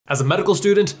As a medical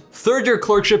student, third-year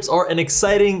clerkships are an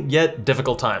exciting yet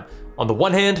difficult time. On the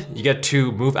one hand, you get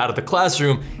to move out of the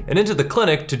classroom and into the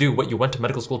clinic to do what you went to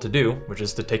medical school to do, which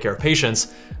is to take care of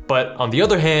patients. But on the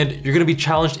other hand, you're gonna be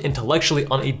challenged intellectually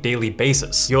on a daily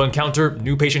basis. You'll encounter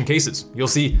new patient cases. You'll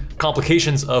see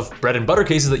complications of bread and butter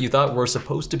cases that you thought were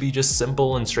supposed to be just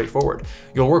simple and straightforward.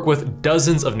 You'll work with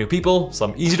dozens of new people,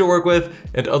 some easy to work with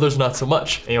and others not so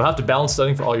much. And you'll have to balance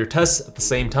studying for all your tests at the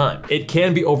same time. It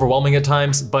can be overwhelming at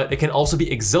times, but it can also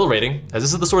be exhilarating, as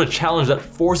this is the sort of challenge that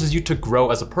forces you to grow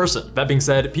as a person. That being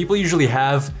said, people usually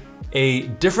have a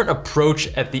different approach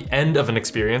at the end of an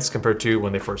experience compared to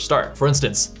when they first start. For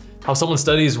instance, how someone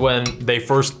studies when they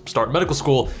first start medical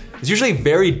school is usually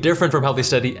very different from how they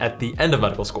study at the end of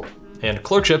medical school. And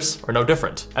clerkships are no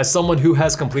different. As someone who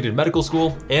has completed medical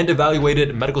school and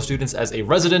evaluated medical students as a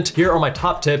resident, here are my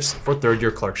top tips for third-year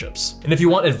clerkships. And if you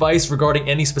want advice regarding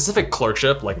any specific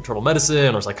clerkship, like internal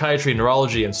medicine or psychiatry,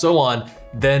 neurology, and so on,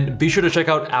 then be sure to check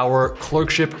out our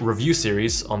clerkship review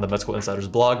series on the Med School Insider's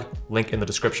blog, link in the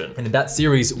description. And in that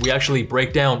series, we actually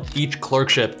break down each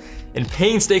clerkship in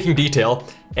painstaking detail,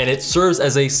 and it serves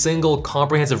as a single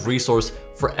comprehensive resource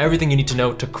for everything you need to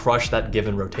know to crush that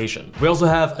given rotation. We also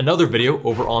have another video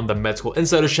over on the Med School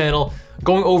Insider's channel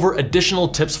going over additional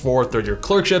tips for third-year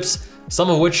clerkships, some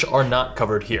of which are not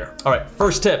covered here. All right,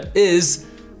 first tip is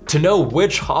to know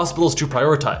which hospitals to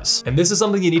prioritize. And this is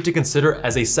something you need to consider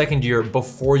as a second year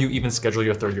before you even schedule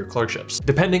your third-year clerkships.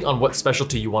 Depending on what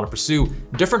specialty you want to pursue,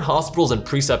 different hospitals and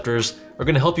preceptors are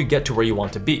going to help you get to where you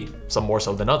want to be, some more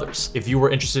so than others. If you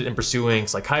were interested in pursuing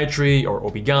psychiatry or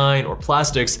OB-GYN or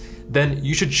plastics, then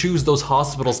you should choose those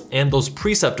hospitals and those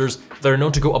preceptors that are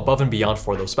known to go above and beyond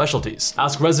for those specialties.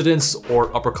 Ask residents or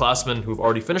upperclassmen who've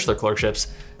already finished their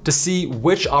clerkships to see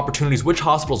which opportunities, which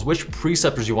hospitals, which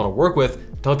preceptors you want to work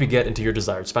with to help you get into your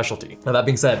desired specialty. Now, that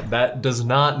being said, that does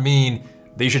not mean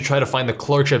that you should try to find the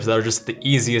clerkships that are just the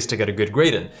easiest to get a good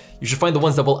grade in. You should find the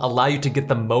ones that will allow you to get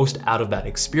the most out of that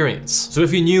experience. So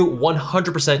if you knew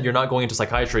 100% you're not going into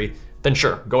psychiatry, then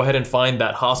sure, go ahead and find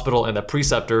that hospital and that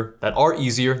preceptor that are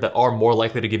easier, that are more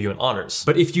likely to give you an honors.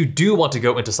 But if you do want to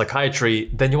go into psychiatry,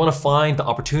 then you want to find the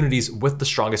opportunities with the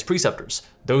strongest preceptors,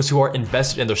 those who are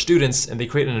invested in their students and they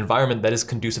create an environment that is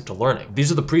conducive to learning.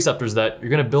 These are the preceptors that you're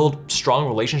gonna build strong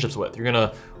relationships with. You're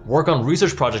gonna work on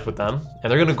research projects with them, and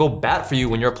they're gonna go bat for you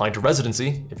when you're applying to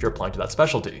residency if you're applying to that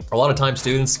specialty. A lot of times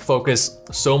students focus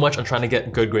so much on trying to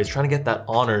get good grades, trying to get that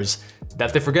honors,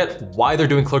 that they forget why they're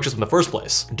doing clerkships in the first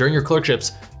place. During your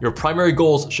clerkships, your primary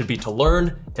goals should be to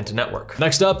learn and to network.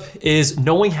 Next up is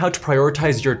knowing how to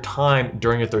prioritize your time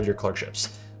during your third-year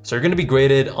clerkships. So you're gonna be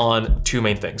graded on two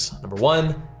main things. Number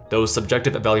one, those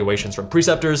subjective evaluations from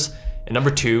preceptors, and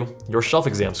number two, your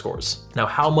shelf-exam scores. Now,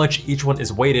 how much each one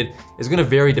is weighted is gonna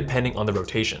vary depending on the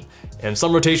rotation. And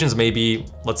some rotations may be,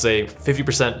 let's say,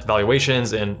 50%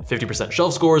 evaluations and 50%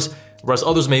 shelf scores, whereas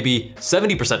others may be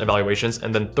 70% evaluations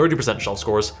and then 30% shelf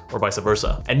scores, or vice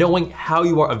versa. And knowing how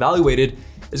you are evaluated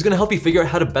is gonna help you figure out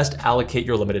how to best allocate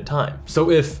your limited time.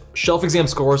 So if shelf exam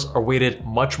scores are weighted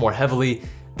much more heavily,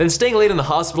 then staying late in the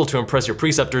hospital to impress your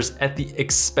preceptors at the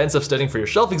expense of studying for your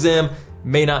shelf exam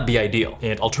may not be ideal.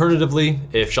 And alternatively,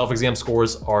 if shelf exam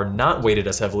scores are not weighted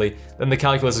as heavily, then the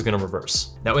calculus is gonna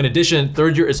reverse. Now, in addition,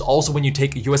 third year is also when you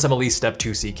take USMLE Step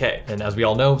 2 CK. And as we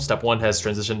all know, Step 1 has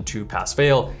transitioned to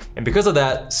pass-fail. And because of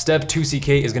that, Step 2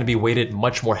 CK is gonna be weighted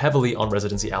much more heavily on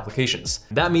residency applications.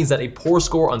 That means that a poor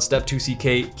score on Step 2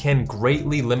 CK can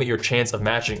greatly limit your chance of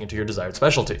matching into your desired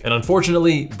specialty. And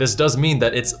unfortunately, this does mean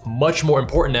that it's much more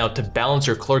important now to balance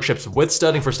your clerkships with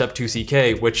studying for Step 2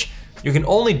 CK, which you can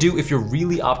only do if you're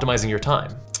really optimizing your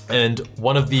time. And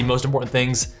one of the most important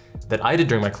things that I did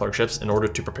during my clerkships in order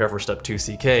to prepare for Step 2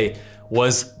 CK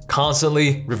was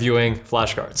constantly reviewing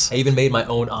flashcards. I even made my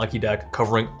own Anki deck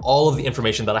covering all of the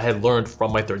information that I had learned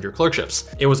from my third year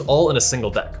clerkships. It was all in a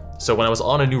single deck. So when I was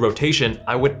on a new rotation,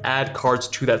 I would add cards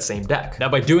to that same deck. Now,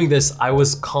 by doing this, I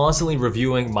was constantly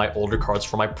reviewing my older cards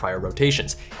from my prior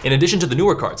rotations, in addition to the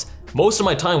newer cards. Most of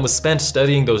my time was spent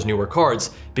studying those newer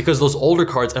cards because those older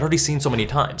cards I'd already seen so many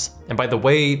times. And by the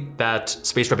way that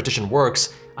spaced repetition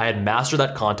works, I had mastered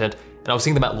that content and I was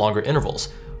seeing them at longer intervals.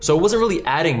 So it wasn't really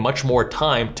adding much more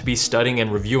time to be studying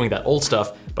and reviewing that old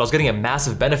stuff, but I was getting a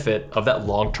massive benefit of that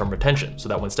long-term retention, so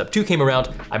that when Step 2 came around,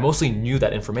 I mostly knew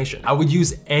that information. I would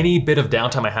use any bit of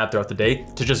downtime I had throughout the day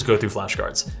to just go through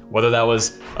flashcards, whether that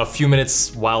was a few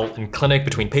minutes while in clinic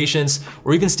between patients,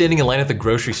 or even standing in line at the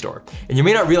grocery store. And you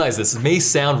may not realize this may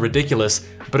sound ridiculous,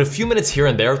 but a few minutes here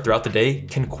and there throughout the day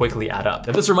can quickly add up.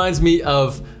 And this reminds me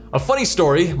of a funny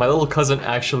story. My little cousin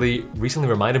actually recently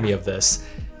reminded me of this.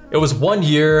 It was one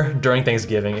year during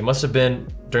Thanksgiving. It must have been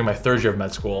during my third year of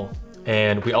med school.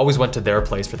 and we always went to their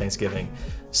place for Thanksgiving.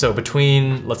 So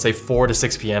between, let's say 4 to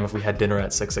 6 p.m. if we had dinner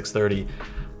at 6:30,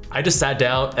 I just sat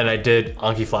down and I did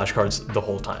Anki flashcards the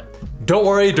whole time. Don't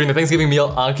worry, during the Thanksgiving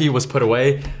meal, Anki was put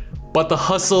away, but the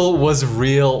hustle was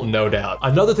real, no doubt.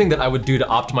 Another thing that I would do to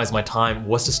optimize my time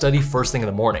was to study first thing in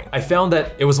the morning. I found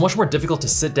that it was much more difficult to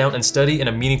sit down and study in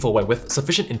a meaningful way with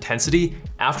sufficient intensity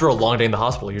after a long day in the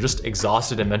hospital. You're just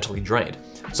exhausted and mentally drained.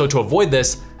 So to avoid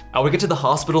this, I would get to the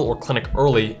hospital or clinic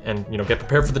early and get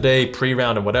prepared for the day,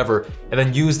 pre-round and whatever, and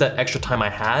then use that extra time I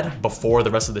had before the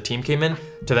rest of the team came in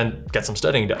to then get some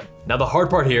studying done. Now the hard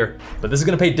part here, but this is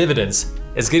gonna pay dividends,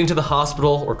 is getting to the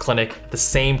hospital or clinic at the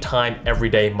same time every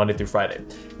day, Monday through Friday.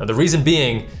 Now the reason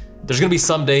being, there's gonna be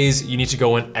some days you need to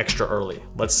go in extra early.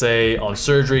 Let's say on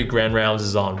surgery, grand rounds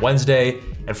is on Wednesday,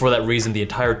 and for that reason, the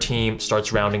entire team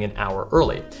starts rounding an hour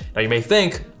early. Now you may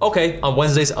think, okay, on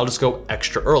Wednesdays, I'll just go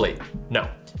extra early. No,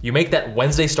 you make that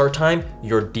Wednesday start time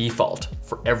your default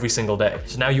for every single day.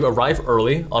 So now you arrive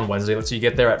early on Wednesday. Let's say you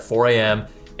get there at 4 a.m.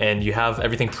 and you have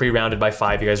everything pre-rounded by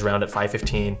 5, you guys round at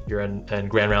 5:15, you're in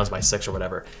grand rounds by 6 or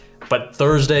whatever. But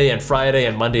Thursday and Friday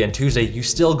and Monday and Tuesday, you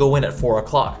still go in at 4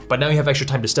 o'clock. But now you have extra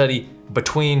time to study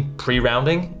between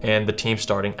pre-rounding and the team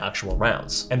starting actual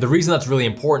rounds. And the reason that's really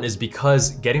important is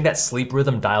because getting that sleep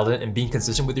rhythm dialed in and being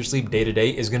consistent with your sleep day to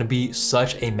day is gonna be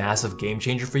such a massive game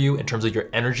changer for you in terms of your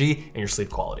energy and your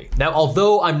sleep quality. Now,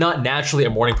 although I'm not naturally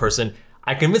a morning person,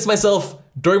 I convinced myself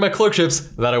during my clerkships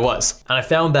that I was. And I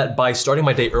found that by starting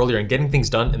my day earlier and getting things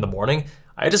done in the morning,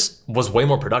 I just was way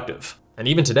more productive. And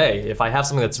even today, if I have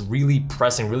something that's really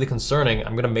pressing, really concerning,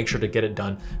 I'm gonna make sure to get it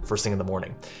done first thing in the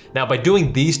morning. Now, by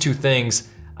doing these two things,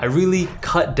 I really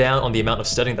cut down on the amount of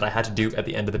studying that I had to do at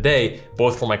the end of the day,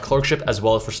 both for my clerkship as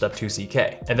well as for Step 2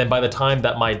 CK. And then by the time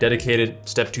that my dedicated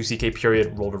Step 2 CK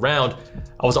period rolled around,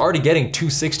 I was already getting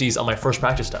 260s on my first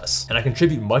practice test. And I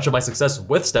contribute much of my success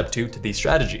with Step 2 to these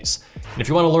strategies. And if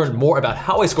you wanna learn more about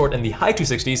how I scored in the high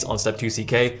 260s on Step 2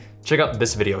 CK, check out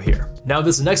this video here. Now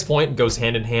this next point goes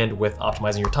hand in hand with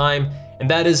optimizing your time, and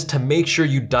that is to make sure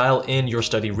you dial in your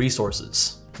study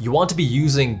resources. You want to be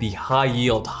using the high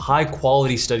yield, high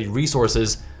quality study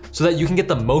resources so that you can get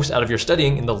the most out of your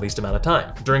studying in the least amount of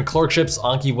time. During clerkships,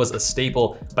 Anki was a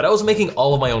staple, but I was making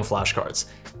all of my own flashcards.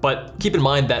 But keep in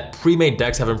mind that pre-made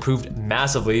decks have improved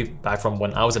massively back from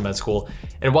when I was in med school.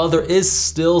 And while there is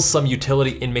still some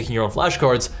utility in making your own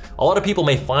flashcards, a lot of people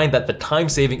may find that the time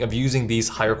saving of using these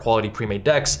higher quality pre-made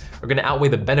decks are gonna outweigh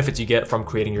the benefits you get from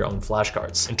creating your own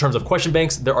flashcards. In terms of question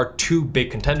banks, there are two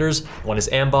big contenders. One is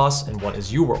AMBOSS and one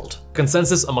is UWorld.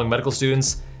 Consensus among medical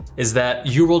students is that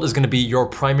UWorld is gonna be your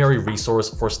primary resource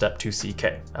for Step 2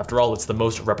 CK. After all, it's the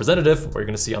most representative, what you're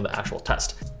gonna see on the actual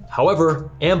test.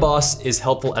 However, AMBOSS is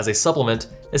helpful as a supplement,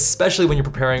 especially when you're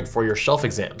preparing for your shelf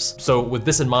exams. So with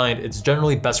this in mind, it's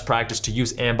generally best practice to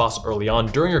use AMBOSS early on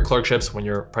during your clerkships when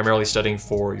you're primarily studying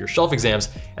for your shelf exams,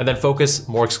 and then focus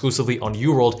more exclusively on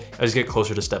UWorld as you get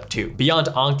closer to Step 2. Beyond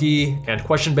Anki and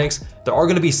question banks, there are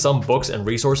gonna be some books and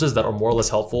resources that are more or less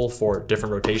helpful for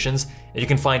different rotations, and you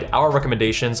can find our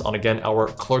recommendations on, again, our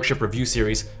clerkship review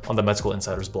series on the Med School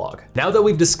Insiders blog. Now that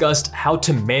we've discussed how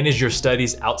to manage your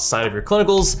studies outside of your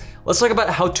clinicals, let's talk about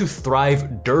how to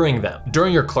thrive during them.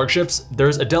 During your clerkships,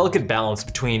 there's a delicate balance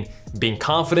between being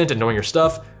confident and knowing your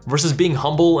stuff versus being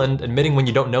humble and admitting when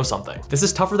you don't know something. This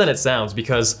is tougher than it sounds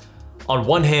because on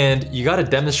one hand, you gotta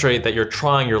demonstrate that you're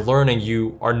trying, you're learning,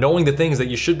 you are knowing the things that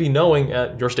you should be knowing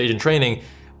at your stage in training.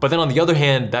 But then on the other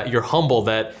hand, that you're humble,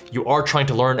 that you are trying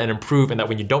to learn and improve, and that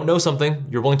when you don't know something,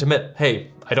 you're willing to admit, hey,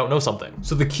 I don't know something.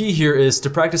 So the key here is to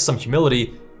practice some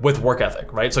humility with work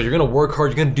ethic, right? So you're gonna work hard,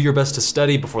 you're gonna do your best to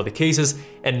study before the cases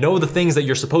and know the things that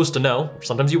you're supposed to know.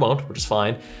 Sometimes you won't, which is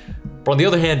fine. But on the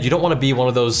other hand, you don't wanna be one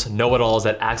of those know-it-alls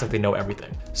that acts like they know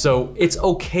everything. So it's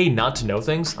okay not to know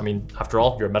things. I mean, after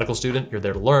all, you're a medical student, you're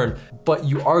there to learn, but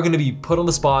you are gonna be put on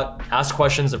the spot, ask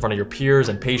questions in front of your peers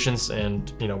and patients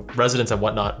and residents and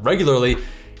whatnot regularly.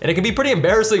 And it can be pretty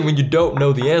embarrassing when you don't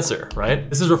know the answer, right?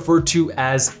 This is referred to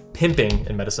as pimping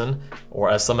in medicine, or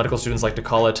as some medical students like to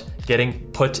call it, getting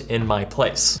put in my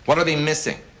place. What are they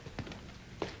missing?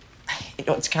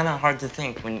 It's kind of hard to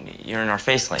think when you're in our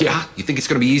face like Yeah, that. you think it's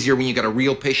gonna be easier when you got a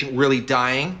real patient really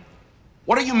dying?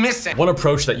 What are you missing? One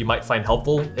approach that you might find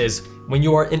helpful is when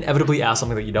you are inevitably asked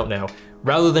something that you don't know,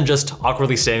 rather than just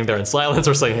awkwardly standing there in silence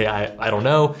or saying, hey, I don't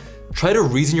know, try to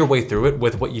reason your way through it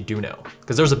with what you do know.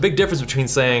 Because there's a big difference between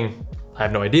saying, I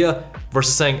have no idea,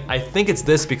 versus saying, I think it's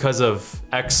this because of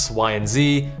X, Y, and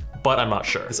Z, but I'm not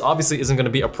sure. This obviously isn't gonna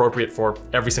be appropriate for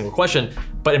every single question,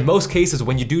 but in most cases,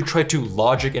 when you do try to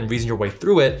logic and reason your way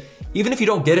through it, even if you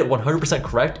don't get it 100%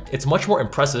 correct, it's much more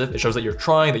impressive. It shows that you're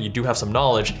trying, that you do have some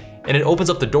knowledge, and it opens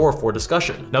up the door for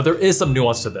discussion. Now there is some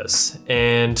nuance to this,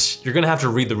 and you're gonna have to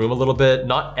read the room a little bit.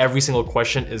 Not every single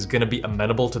question is gonna be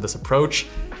amenable to this approach.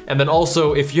 And then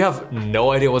also, if you have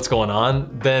no idea what's going on,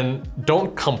 then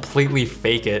don't completely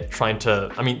fake it trying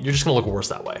to, you're just gonna look worse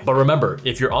that way. But remember,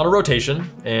 if you're on a rotation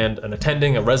and an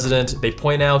attending, a resident, they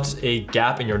point out a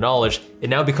gap in your knowledge, it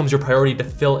now becomes your priority to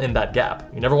fill in that gap.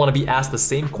 You never wanna be asked the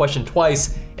same question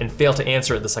twice and fail to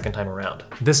answer it the second time around.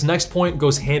 This next point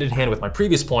goes hand in hand with my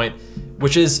previous point,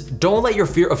 which is don't let your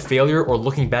fear of failure or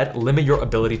looking bad limit your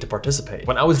ability to participate.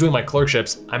 When I was doing my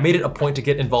clerkships, I made it a point to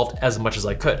get involved as much as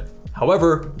I could.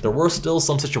 However, there were still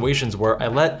some situations where I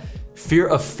let fear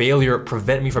of failure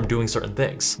prevent me from doing certain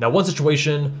things. Now, one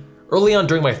situation early on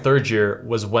during my third year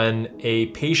was when a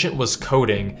patient was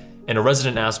coding and a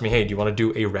resident asked me, hey, do you want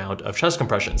to do a round of chest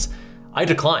compressions? I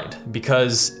declined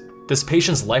because this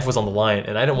patient's life was on the line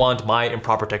and I didn't want my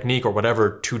improper technique or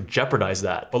whatever to jeopardize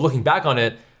that. But looking back on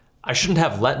it, I shouldn't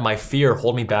have let my fear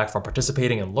hold me back from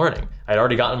participating and learning. I'd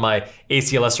already gotten my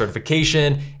ACLS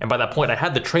certification, and by that point I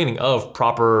had the training of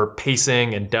proper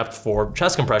pacing and depth for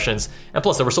chest compressions, and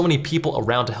plus there were so many people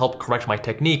around to help correct my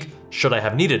technique should I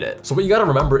have needed it. So what you gotta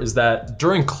remember is that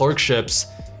during clerkships,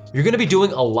 you're gonna be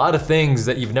doing a lot of things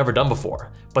that you've never done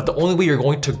before, but the only way you're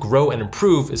going to grow and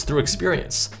improve is through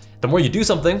experience. The more you do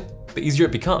something, the easier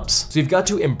it becomes. So you've got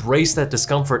to embrace that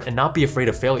discomfort and not be afraid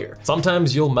of failure.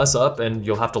 Sometimes you'll mess up and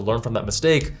you'll have to learn from that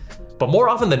mistake, but more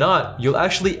often than not, you'll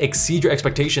actually exceed your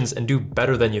expectations and do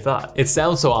better than you thought. It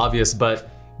sounds so obvious,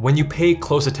 but when you pay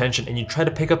close attention and you try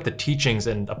to pick up the teachings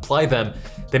and apply them,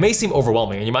 they may seem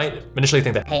overwhelming and you might initially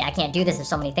think that, hey, I can't do this, there's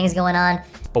so many things going on.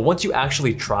 But once you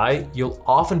actually try, you'll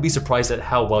often be surprised at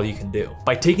how well you can do.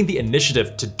 By taking the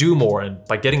initiative to do more and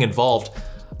by getting involved,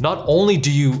 not only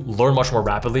do you learn much more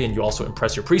rapidly and you also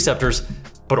impress your preceptors,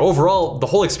 but overall, the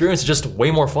whole experience is just way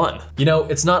more fun. You know,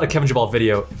 it's not a Kevin Jabal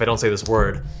video if I don't say this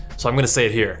word, so I'm gonna say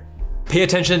it here. Pay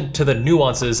attention to the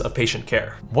nuances of patient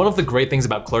care. One of the great things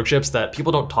about clerkships that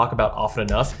people don't talk about often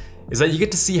enough is that you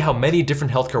get to see how many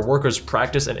different healthcare workers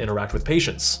practice and interact with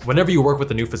patients. Whenever you work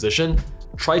with a new physician,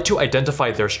 try to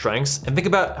identify their strengths and think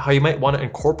about how you might want to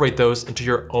incorporate those into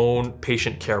your own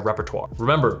patient care repertoire.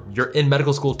 Remember, you're in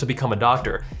medical school to become a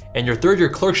doctor, and your third year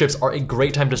clerkships are a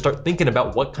great time to start thinking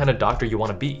about what kind of doctor you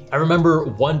want to be. I remember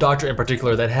one doctor in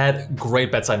particular that had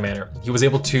great bedside manner. He was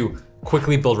able to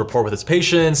quickly build rapport with his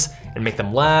patients and make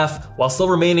them laugh while still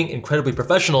remaining incredibly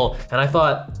professional. And I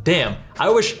thought, damn, I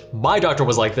wish my doctor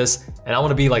was like this and I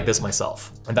want to be like this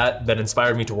myself. And that then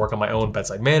inspired me to work on my own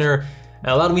bedside manner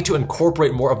and allowed me to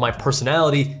incorporate more of my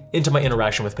personality into my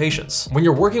interaction with patients. When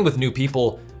you're working with new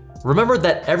people, remember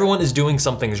that everyone is doing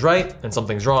some things right and some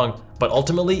things wrong, but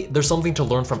ultimately there's something to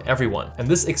learn from everyone. And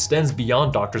this extends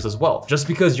beyond doctors as well. Just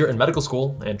because you're in medical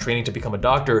school and training to become a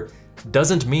doctor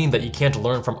doesn't mean that you can't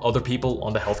learn from other people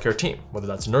on the healthcare team, whether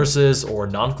that's nurses or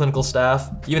non-clinical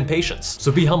staff, even patients.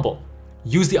 So be humble.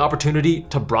 Use the opportunity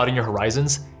to broaden your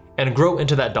horizons and grow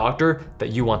into that doctor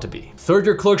that you want to be. Third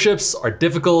year clerkships are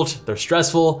difficult, they're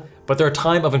stressful, but they're a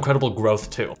time of incredible growth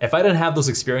too. If I didn't have those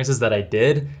experiences that I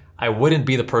did, I wouldn't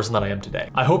be the person that I am today.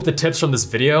 I hope the tips from this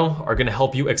video are gonna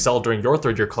help you excel during your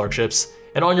third year clerkships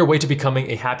and on your way to becoming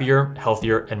a happier,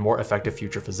 healthier, and more effective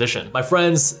future physician. My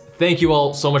friends, thank you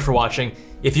all so much for watching.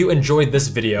 If you enjoyed this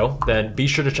video, then be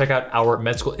sure to check out our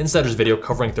Med School Insiders video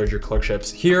covering third year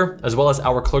clerkships here, as well as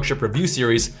our clerkship review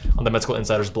series on the Med School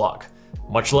Insiders blog.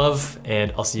 Much love,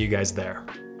 and I'll see you guys there.